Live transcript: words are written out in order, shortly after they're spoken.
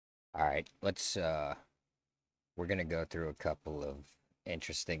All right, we're gonna go through a couple of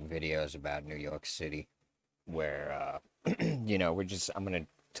interesting videos about New York City where I'm gonna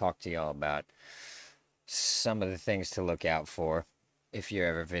talk to y'all about some of the things to look out for if you're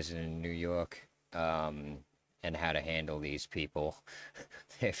ever visiting New York, and how to handle these people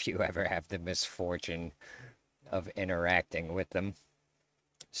if you ever have the misfortune of interacting with them.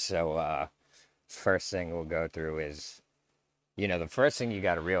 So, first thing we'll go through is the first thing you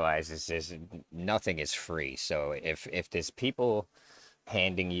got to realize is nothing is free. So if there's people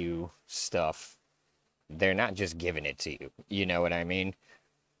handing you stuff, they're not just giving it to you. You know what I mean?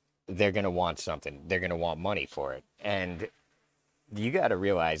 They're gonna want something. They're gonna want money for it. And you got to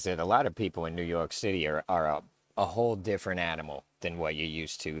realize that a lot of people in New York City are a whole different animal than what you're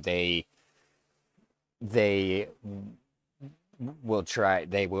used to. They they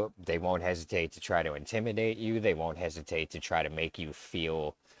won't hesitate to try to intimidate you. They won't hesitate to try to make you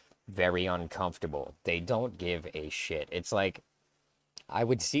feel very uncomfortable. They don't give a shit. It's like I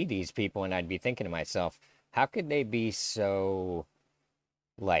would see these people and I'd be thinking to myself, how could they be so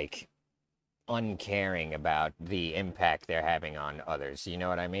like uncaring about the impact they're having on others? You know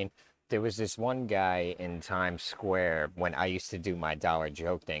what I mean? There was this one guy in Times Square when I used to do my dollar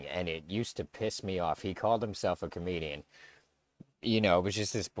joke thing, and it used to piss me off. He called himself a comedian. It was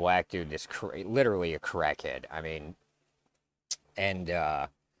just this black dude, literally a crackhead. I mean, and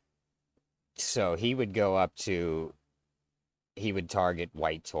so he would target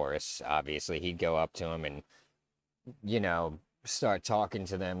white tourists, obviously. He'd go up to them and, you know, start talking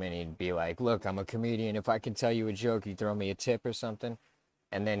to them, and he'd be like, look, I'm a comedian. If I can tell you a joke, you throw me a tip or something.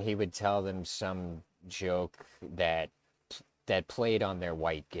 And then he would tell them some joke that played on their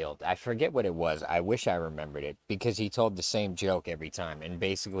white guilt. I forget what it was. I wish I remembered it because he told the same joke every time. And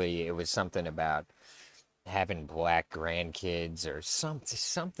basically it was something about having black grandkids or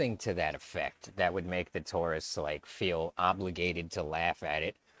something to that effect that would make the tourists like feel obligated to laugh at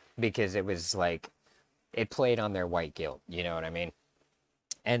it because it was like it played on their white guilt, you know what I mean?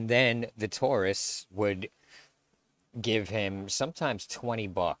 And then the tourists would give him sometimes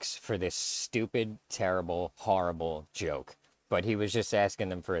 $20 for this stupid, terrible, horrible joke. But he was just asking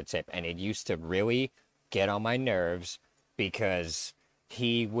them for a tip. And it used to really get on my nerves because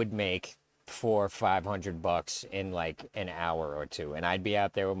he would make $400 or $500 in like an hour or two. And I'd be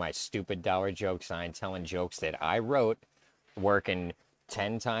out there with my stupid dollar joke sign telling jokes that I wrote, working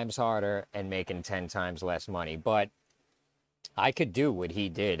 10 times harder and making 10 times less money. But I could do what he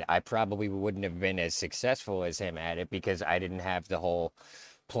did. I probably wouldn't have been as successful as him at it because I didn't have the whole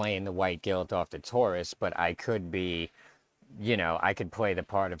playing the white guilt off the tourists, but I could be, I could play the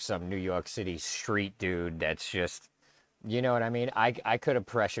part of some New York City street dude that's just, you know what I mean? I could have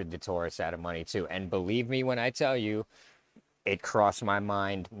pressured the tourists out of money too. And believe me when I tell you, it crossed my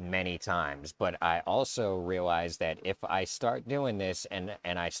mind many times. But I also realized that if I start doing this and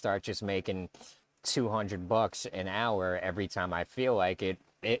I start just making $200 an hour every time I feel like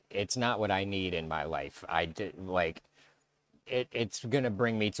it's not what I need in my life. I did like it's gonna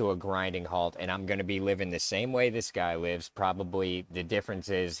bring me to a grinding halt, and I'm gonna be living the same way this guy lives. Probably the difference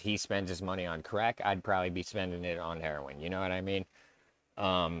is he spends his money on crack. I'd probably be spending it on heroin. You know what I mean?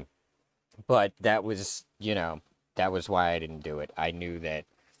 Um, but that was why I didn't do it. I knew that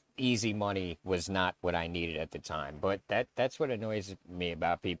easy money was not what I needed at the time. But that's what annoys me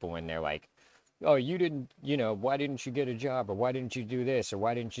about people when they're like, oh, you didn't, why didn't you get a job? Or why didn't you do this? Or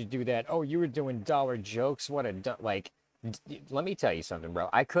why didn't you do that? Oh, you were doing dollar jokes. Like, let me tell you something, bro.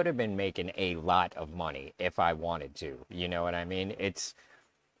 I could have been making a lot of money if I wanted to. You know what I mean? It's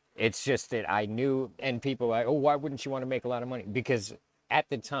just that I knew, and people are like, oh, why wouldn't you want to make a lot of money? Because at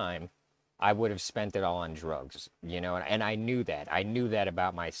the time, I would have spent it all on drugs, and I knew that. I knew that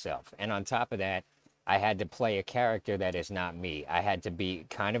about myself. And on top of that, I had to play a character that is not me. I had to be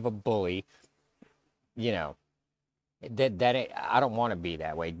kind of a bully, you know I don't want to be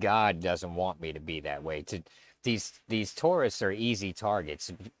that way. God doesn't want me to be that way. To these tourists are easy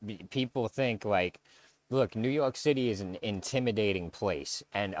targets. People think like, look, New York City is an intimidating place,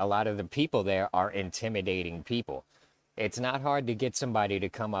 and a lot of the people there are intimidating people. It's not hard to get somebody to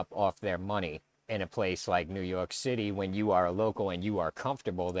come up off their money in a place like New York City when you are a local and you are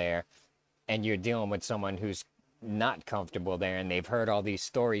comfortable there, and you're dealing with someone who's not comfortable there, and they've heard all these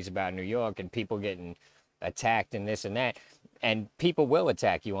stories about New York and people getting attacked and this and that. And people will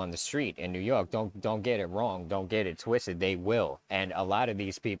attack you on the street in New York. Don't get it wrong. Don't get it twisted. They will. And a lot of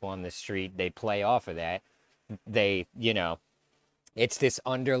these people on the street, they play off of that. It's this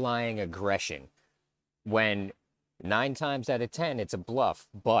underlying aggression when 9 times out of 10 it's a bluff,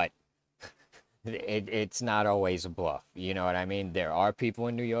 but it's not always a bluff. You know what I mean? There are people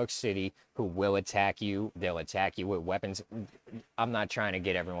in New York City who will attack you. They'll attack you with weapons. I'm not trying to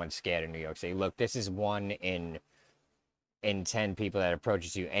get everyone scared in New York City. Look, this is one in 10 people that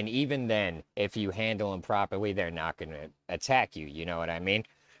approaches you. And even then, if you handle them properly, they're not going to attack you. You know what I mean?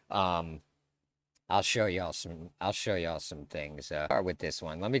 I'll show y'all some things. Start with this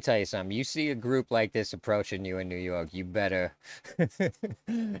one. Let me tell you something. You see a group like this approaching you in New York, you better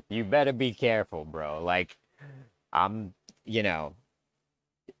you better be careful, bro. Like, you know,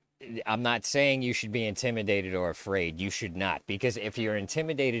 I'm not saying you should be intimidated or afraid. You should not, because if you're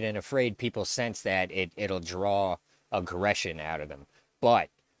intimidated and afraid, people sense that it'll draw aggression out of them. But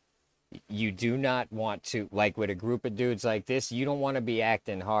you do not want to, like with a group of dudes like this, you don't want to be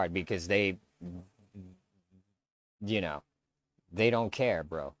acting hard, because they, you know, they don't care,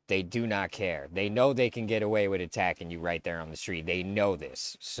 bro. They do not care. They know they can get away with attacking you right there on the street. They know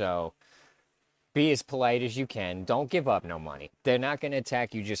this. So be as polite as you can. Don't give up no money. They're not going to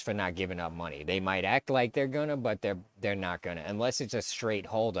attack you just for not giving up money. They might act like they're gonna, but they're not gonna, unless it's a straight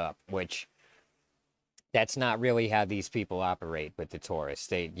hold up, which that's not really how these people operate with the tourists.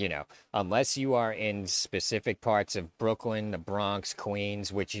 They, you know, unless you are in specific parts of Brooklyn, the Bronx,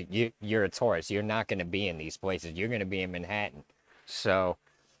 Queens, which you're a tourist, you're not going to be in these places. You're going to be in Manhattan. So,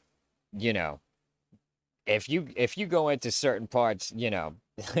 you know, if you go into certain parts, you know,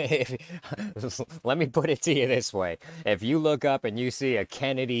 let me put it to you this way. If you look up and you see a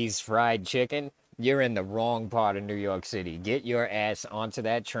Kennedy's Fried Chicken, you're in the wrong part of New York City. Get your ass onto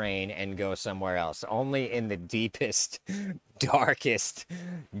that train and go somewhere else. Only in the deepest, darkest,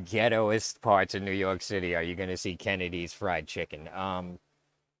 ghettoest parts of New York City are you going to see Kennedy's Fried Chicken.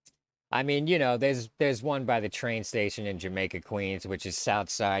 I mean, you know, there's one by the train station in Jamaica, Queens, which is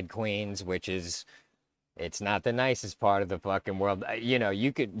Southside Queens, which is, it's not the nicest part of the fucking world. You know,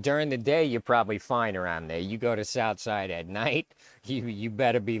 you could, during the day, you're probably fine around there. You go to Southside at night, you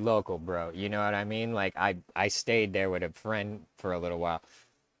better be local, bro. You know what I mean? Like, I stayed there with a friend for a little while.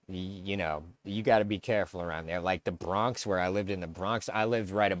 You know, you got to be careful around there. Like the Bronx, where I lived in the Bronx, I lived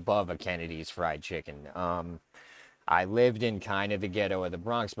right above a Kennedy's Fried Chicken. I lived in kind of the ghetto of the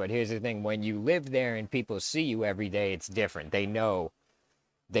Bronx, but here's the thing. When you live there and people see you every day, it's different. They know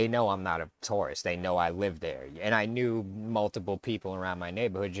I'm not a tourist. They know I live there. And I knew multiple people around my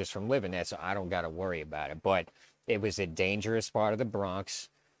neighborhood just from living there, so I don't got to worry about it. But it was a dangerous part of the Bronx.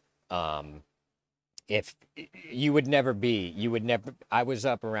 If you would never, I was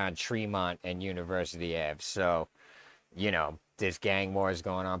up around Tremont and University Ave. So, you know, there's gang wars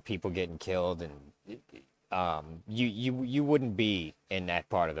going on, people getting killed, and you wouldn't be in that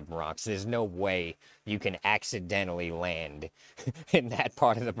part of the Bronx. There's no way you can accidentally land in that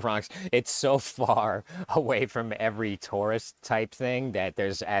part of the Bronx. It's so far away from every tourist type thing that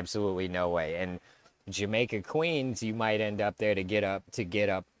there's absolutely no way. And Jamaica, Queens, you might end up there to get up to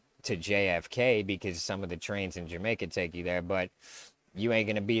JFK, because some of the trains in Jamaica take you there, but you ain't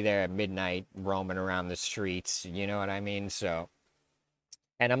gonna be there at midnight roaming around the streets, you know what I mean? So,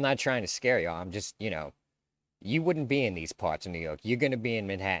 and I'm not trying to scare y'all, I'm just, you know, you wouldn't be in these parts of New York. You're going to be in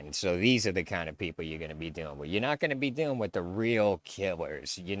Manhattan. So these are the kind of people you're going to be dealing with. You're not going to be dealing with the real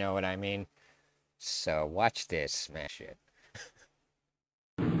killers. You know what I mean? So watch this, smash it.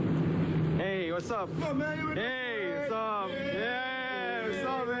 Hey, what's up? What's up, man? Hey, what's up? Yeah, what's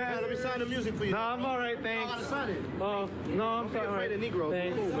up, man? Let me sign the music for you. No, I'm all right, thanks. I gotta sign it. Oh, no, I'm all right. Thanks.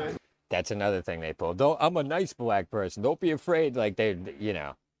 Cool, man. That's another thing they pull. I'm a nice black person. Don't be afraid. Like, they, you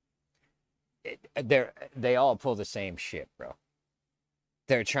know. They all pull the same shit, bro.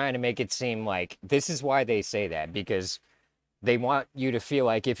 They're trying to make it seem like, this is why they say that, because they want you to feel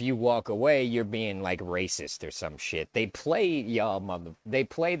like if you walk away, you're being like racist or some shit. They play they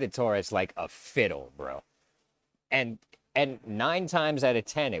play the tourists like a fiddle, bro. And 9 times out of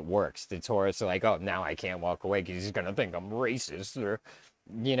 10 it works. The tourists are like, oh, now I can't walk away because he's gonna think I'm racist, or,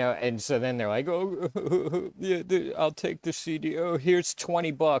 you know. And so then they're like, oh, yeah, I'll take the CD. Oh, here's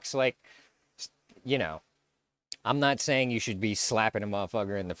 $20. Like, you know, I'm not saying you should be slapping a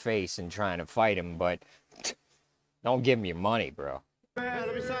motherfucker in the face and trying to fight him, but don't give him your money, bro. Man,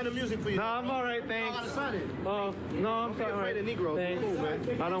 let me sign the music for you. No, I'm all right, thanks. I gotta sign it. Oh, no, I'm all right. Negro. Thanks. Cool,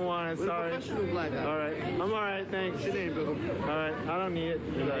 man. I don't want it, sorry. Professional black guy. All right. I'm all right, thanks. What's your name, Bill? All right, I don't need it.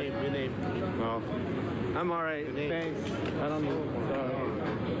 Your name. Well, I'm all right, thanks. I don't need it. Sorry.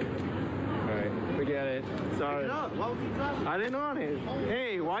 All right, forget it. Sorry. Why would you drive? I didn't want it.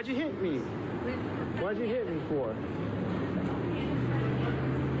 Hey, why'd you hit me? Why'd you hit me for?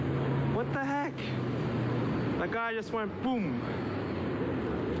 What the heck? That guy just went boom.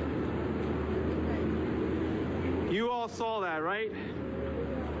 You all saw that, right?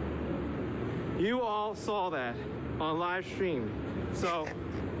 You all saw that on live stream. So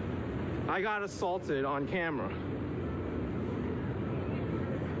I got assaulted on camera.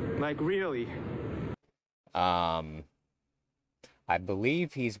 Like, really. I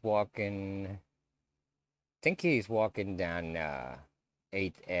believe he's walking. I think he's walking down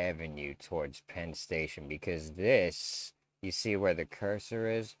 8th Avenue towards Penn Station, because this, you see where the cursor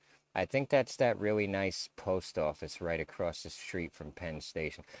is? I think that's that really nice post office right across the street from Penn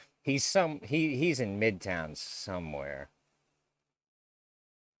Station. He's in Midtown somewhere.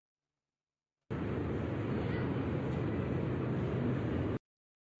 All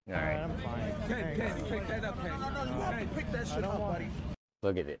right. I'm fine. Ken, pick that up, Ken. No, you have to pick that shit up, buddy.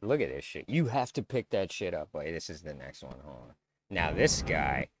 Look at it. Look at this shit. You have to pick that shit up, buddy. This is the next one. Hold on. Now this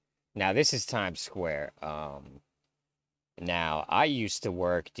guy. Now this is Times Square. Now I used to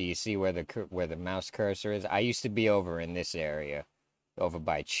work. Do you see where the mouse cursor is? I used to be over in this area, over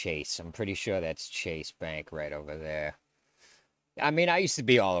by Chase. I'm pretty sure that's Chase Bank right over there. I mean, I used to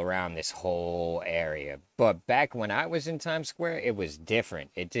be all around this whole area, but back when I was in Times Square, it was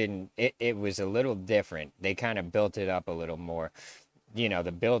different. It was a little different. They kind of built it up a little more. You know,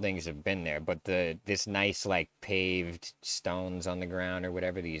 the buildings have been there, but this nice, like, paved stones on the ground or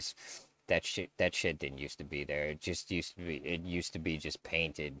whatever, that shit didn't used to be there. It used to be just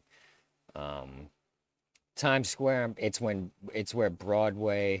painted. Times Square, it's where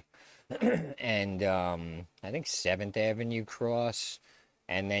Broadway and I think 7th Avenue cross,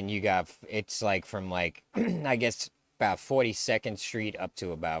 and then you got, it's like from like I guess about 42nd Street up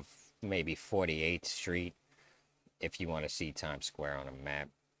to about maybe 48th Street, if you want to see Times Square on a map.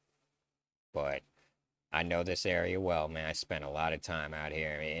 But I know this area well, man. I spent a lot of time out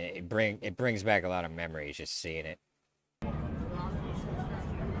here. I mean, it brings back a lot of memories just seeing it.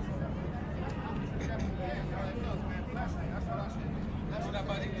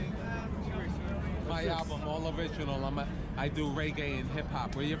 My album, all original. I do reggae and hip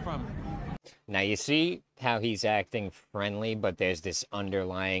hop. Where you from? Now you see how he's acting friendly, but there's this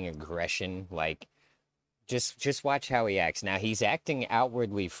underlying aggression. Like, just watch how he acts. Now he's acting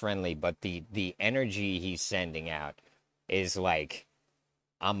outwardly friendly, but the energy he's sending out is like,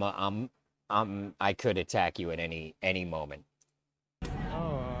 I could attack you at any moment.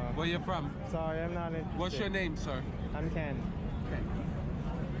 Oh, Where you from? sorry, I'm not interested. What's your name, sir? I'm Ken.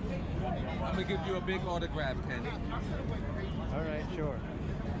 I'm gonna give you a big autograph, Ken. All right, sure.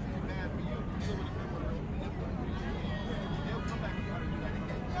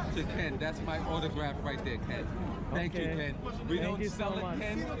 To Ken, that's my autograph right there, Ken. Thank you, Okay. Ken. We Thank don't you sell so it, much.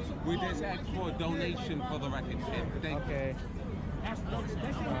 Ken. We just ask for a donation for the record, Ken. Thank you. Okay.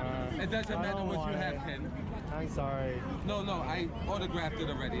 It doesn't I matter don't what you want have, it. Ken. I'm sorry. No, I autographed it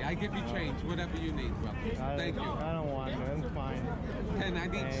already. I give you change, whatever you need, brother. Thank you. I don't want it. I'm fine. Ken, I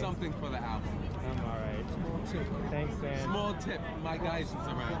need Thanks. something for the album. I'm all right. Thanks, Dan. Small tip, my guys is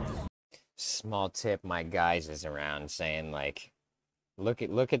around. Small tip, my guys is around, saying like, look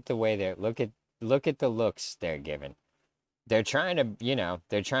at the way look at the looks they're giving. They're trying to,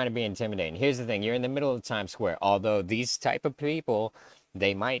 they're trying to be intimidating. Here's the thing, you're in the middle of Times Square. Although these type of people,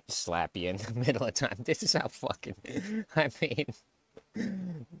 they might slap you in the middle of time. This is how fucking, I mean,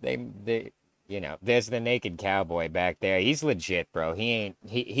 there's the naked cowboy back there. He's legit, bro.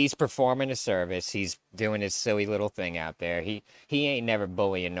 He's performing a service. He's doing his silly little thing out there. He ain't never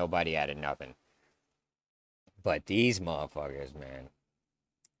bullying nobody out of nothing. But these motherfuckers, man.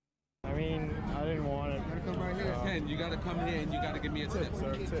 I mean, I didn't want it. Come right here. Ken, you gotta come here and you gotta give me a tip.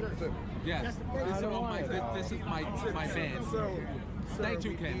 Sir, tip. Yes. This is my band. Thank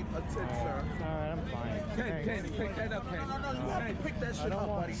you, Ken. All right, I'm fine. Ken, Thanks. pick that up, Ken. you have to pick that shit up,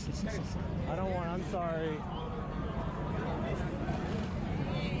 buddy. I don't want. I'm sorry.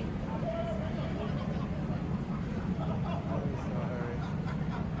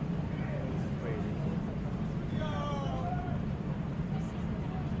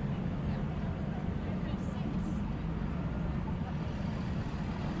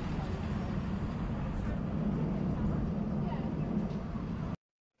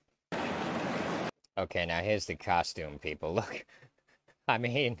 Okay, now here's the costume people. Look, I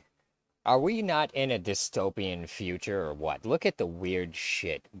mean, are we not in a dystopian future or what? Look at the weird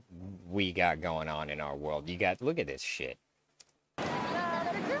shit we got going on in our world. Look at this shit.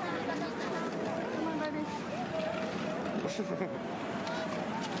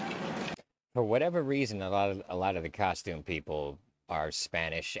 For whatever reason, a lot of the costume people are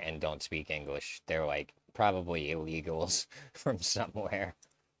Spanish and don't speak English. They're like probably illegals from somewhere.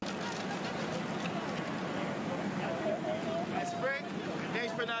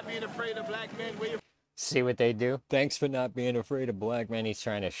 Thanks for not being afraid of black men. See what they do? Thanks for not being afraid of black men. He's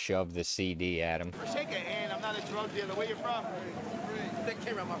trying to shove the CD at him. Shake a hand. I'm not a drug dealer. Where you from? That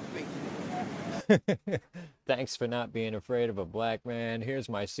camera on my face. Thanks for not being afraid of a black man. Here's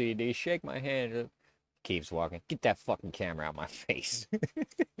my CD. Shake my hand. Keeps walking. Get that fucking camera out my face.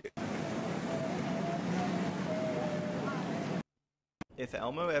 If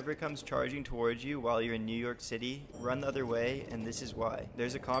Elmo ever comes charging towards you while you're in New York City, run the other way, and this is why.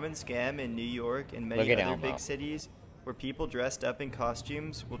 There's a common scam in New York and many other big cities where people dressed up in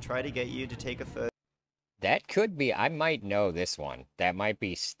costumes will try to get you to take a photo. That could be, I might know this one. That might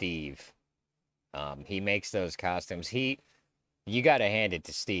be Steve. He makes those costumes. You gotta hand it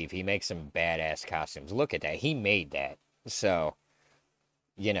to Steve. He makes some badass costumes. Look at that. He made that. So,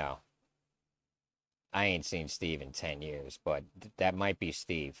 you know, I ain't seen Steve in 10 years, but that might be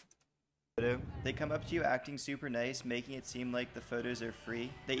Steve. They come up to you acting super nice, making it seem like the photos are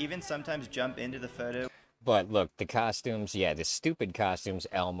free. They even sometimes jump into the photo. But look, the costumes, yeah, the stupid costumes,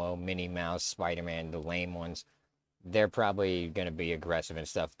 Elmo, Minnie Mouse, Spider-Man, the lame ones, they're probably going to be aggressive and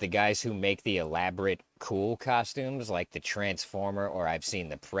stuff. The guys who make the elaborate, cool costumes, like the Transformer, or I've seen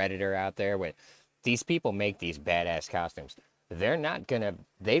the Predator out there, these people make these badass costumes. They're not going to,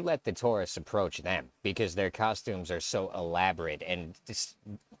 they let the tourists approach them because their costumes are so elaborate and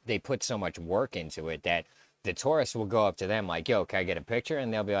they put so much work into it that the tourists will go up to them like, yo, can I get a picture?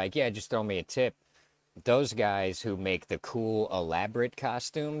 And they'll be like, yeah, just throw me a tip. Those guys who make the cool, elaborate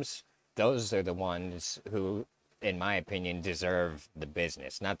costumes, those are the ones who, in my opinion, deserve the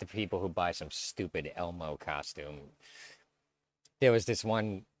business, not the people who buy some stupid Elmo costume. There was this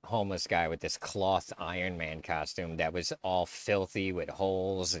one homeless guy with this cloth Iron Man costume that was all filthy with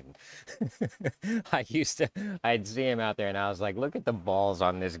holes, and I'd see him out there and I was like, look at the balls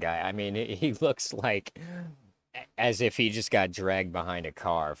on this guy. I mean, he looks like as if he just got dragged behind a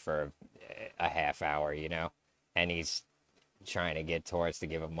car for a half hour, you know, and he's trying to get tourists to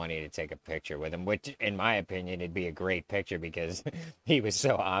give him money to take a picture with him, which in my opinion it'd be a great picture because he was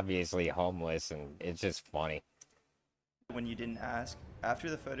so obviously homeless, and it's just funny. When you didn't ask. After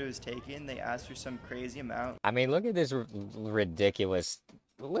the photo is taken, they ask for some crazy amount. I mean, look at this ridiculous,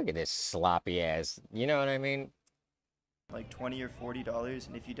 look at this sloppy ass, you know what I mean? Like $20 or $40,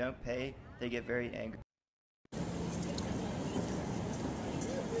 and if you don't pay, they get very angry.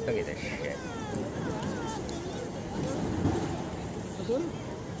 Look at this shit.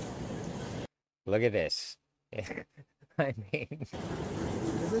 Look at this. I mean...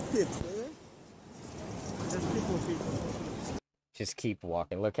 Just keep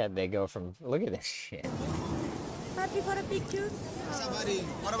walking. Look at, they go from, look at this shit. Happy for a picture? Somebody,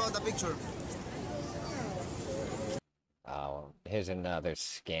 what about the picture? Oh, here's another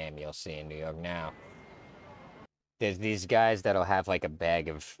scam you'll see in New York now. There's these guys that'll have like a bag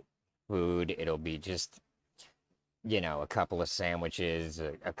of food. It'll be just, you know, a couple of sandwiches,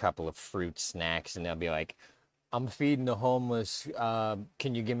 a couple of fruit snacks, and they'll be like, I'm feeding the homeless.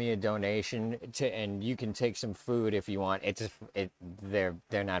 Can you give me a donation and you can take some food if you want. They're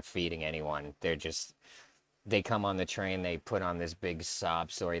not feeding anyone. They come on the train, they put on this big sob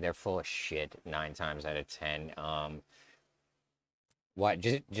story. They're full of shit 9 times out of 10.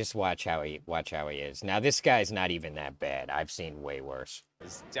 Just watch how he is. Now this guy's not even that bad. I've seen way worse.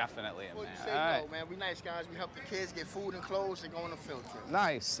 It's definitely a man. Say All right. no, man. We nice guys. We help the kids get food and clothes and go on a field trip.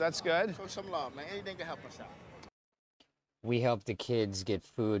 Nice. That's good. Show some love, man. Anything to help us out. We help the kids get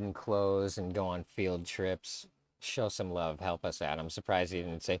food and clothes and go on field trips. Show some love. Help us out. I'm surprised he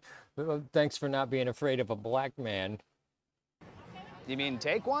didn't say, well, thanks for not being afraid of a black man. You mean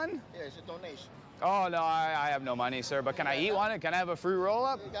take one? Yeah, it's a donation. Oh, no, I have no money, sir, but can I eat one? Can I have a free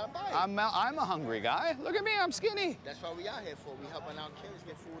roll-up? You gotta buy it. I'm a hungry guy. Look at me, I'm skinny. That's what we out here for. We helping our kids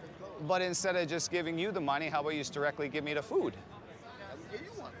get food and clothes. But instead of just giving you the money, how about you just directly give me the food? I will give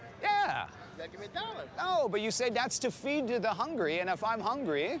you one. Yeah. You gotta give me $1. No, but you say that's to feed to the hungry, and if I'm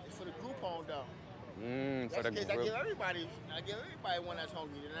hungry... It's for the group home, though. For the Kids, group. I give everybody one that's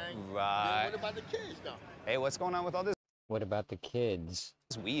hungry. You know? Right. What about the kids, though? Hey, what's going on with all this What about the kids?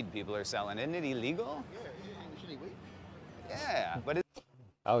 weed people are selling? Isn't it illegal? Yeah, you should eat weed. Yeah, but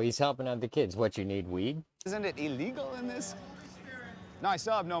Oh, he's helping out the kids. What, you need weed? isn't it illegal in this? No, I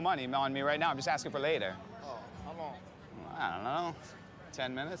still have no money on me right now. I'm just asking for later. Oh, how long? I don't know,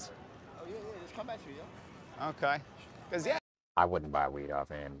 10 minutes? Oh, yeah, just come back to you, yo. Okay. Because, yeah. I wouldn't buy weed off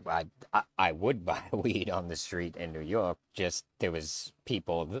him. I would buy weed on the street in New York. Just there was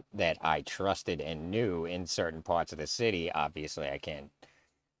people that I trusted and knew in certain parts of the city. Obviously, I can't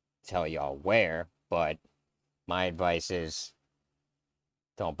tell y'all where, but my advice is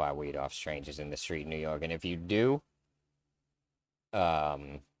don't buy weed off strangers in the street in New York. And if you do,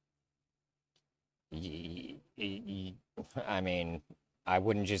 I mean, I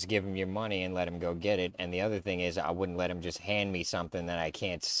wouldn't just give him your money and let him go get it. And the other thing is, I wouldn't let him just hand me something that I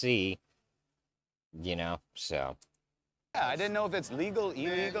can't see, you know? So. Yeah, I didn't know if it's legal,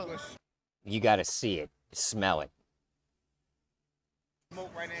 illegal. You got to see it, smell it.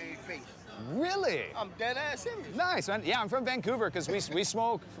 Smoke right in your face. Really? I'm dead ass serious. Nice, man. Yeah, I'm from Vancouver because we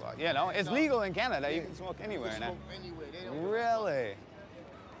smoke, you know, it's legal in Canada. You can smoke anywhere now. Really?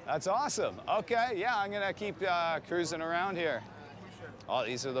 That's awesome. Okay, yeah, I'm going to keep cruising around here. Oh,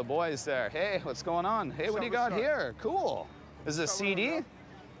 these are the boys there. Hey, what's going on? Hey, what do you got here? Cool. This is a CD?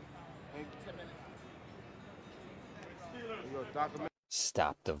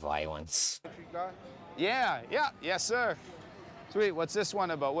 Stop the violence. Yeah, yes, sir. Sweet, what's this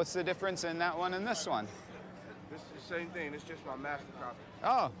one about? What's the difference in that one and this one? This is the same thing. It's just my master copy.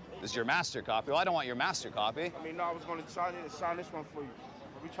 Oh, this is your master copy. Well, I don't want your master copy. I mean, no, I was going to sign it and sign this one for you.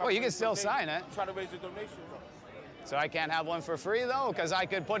 Well, you can still sign it. Try to raise the donation, though. So I can't have one for free, though? Because I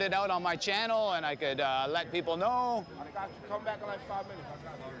could put it out on my channel and I could let people know. I got you. Come back in like 5 minutes. I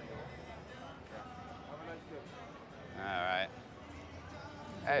got you. Have a nice day. All right.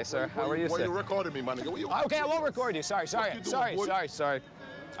 Hey, sir, how are you, sir? Why you recording me, man? Okay, I won't record you. Sorry. Hey,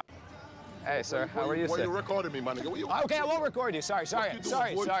 sir, how are you, sir? Why you recording me, man? Okay, I won't record you. Sorry.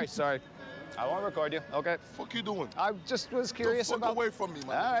 I won't record you. Okay. Fuck you doing? I just was curious fuck about. Away from me,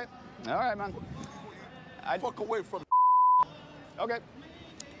 man. All right, man. Fuck away from me. Okay.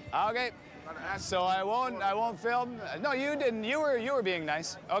 So I won't film. No, you didn't. You were being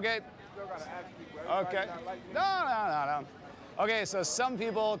nice. Okay. Okay. No. Okay, so some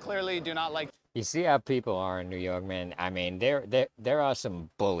people clearly do not like. You see how people are in New York, man? I mean, there are some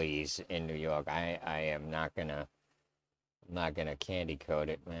bullies in New York. I am not gonna candy coat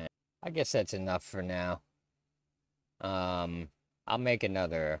it, man. I guess that's enough for now. I'll make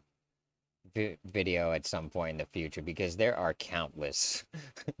another video at some point in the future because there are countless.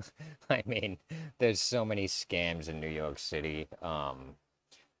 I mean, there's so many scams in New York City.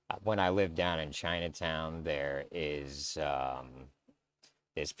 When I lived down in Chinatown, there's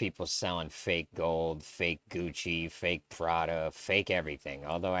people selling fake gold, fake Gucci, fake Prada, fake everything.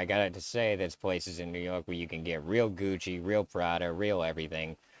 Although I got to say, there's places in New York where you can get real Gucci, real Prada, real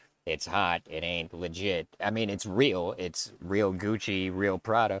everything. It's hot. It ain't legit. I mean, it's real. It's real Gucci, real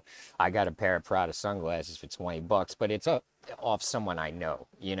Prada. I got a pair of Prada sunglasses for $20, but it's off someone I know.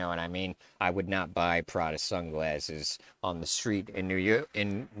 You know what I mean? I would not buy Prada sunglasses on the street in New York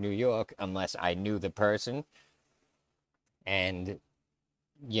unless I knew the person. And,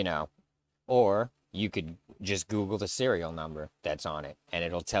 you know, or you could just Google the serial number that's on it, and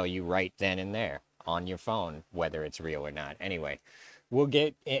it'll tell you right then and there on your phone whether it's real or not. Anyway, we'll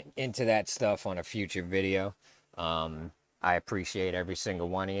get into that stuff on a future video. I appreciate every single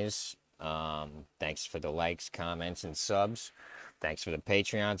one of yous. Thanks for the likes, comments, and subs. Thanks for the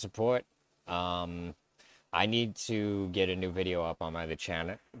Patreon support. I need to get a new video up on my other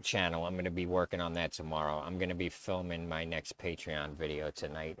channel. I'm going to be working on that tomorrow. I'm going to be filming my next Patreon video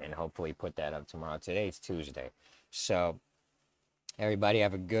tonight and hopefully put that up tomorrow. Today's Tuesday. So, everybody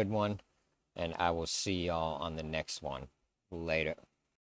have a good one, and I will see y'all on the next one. Later.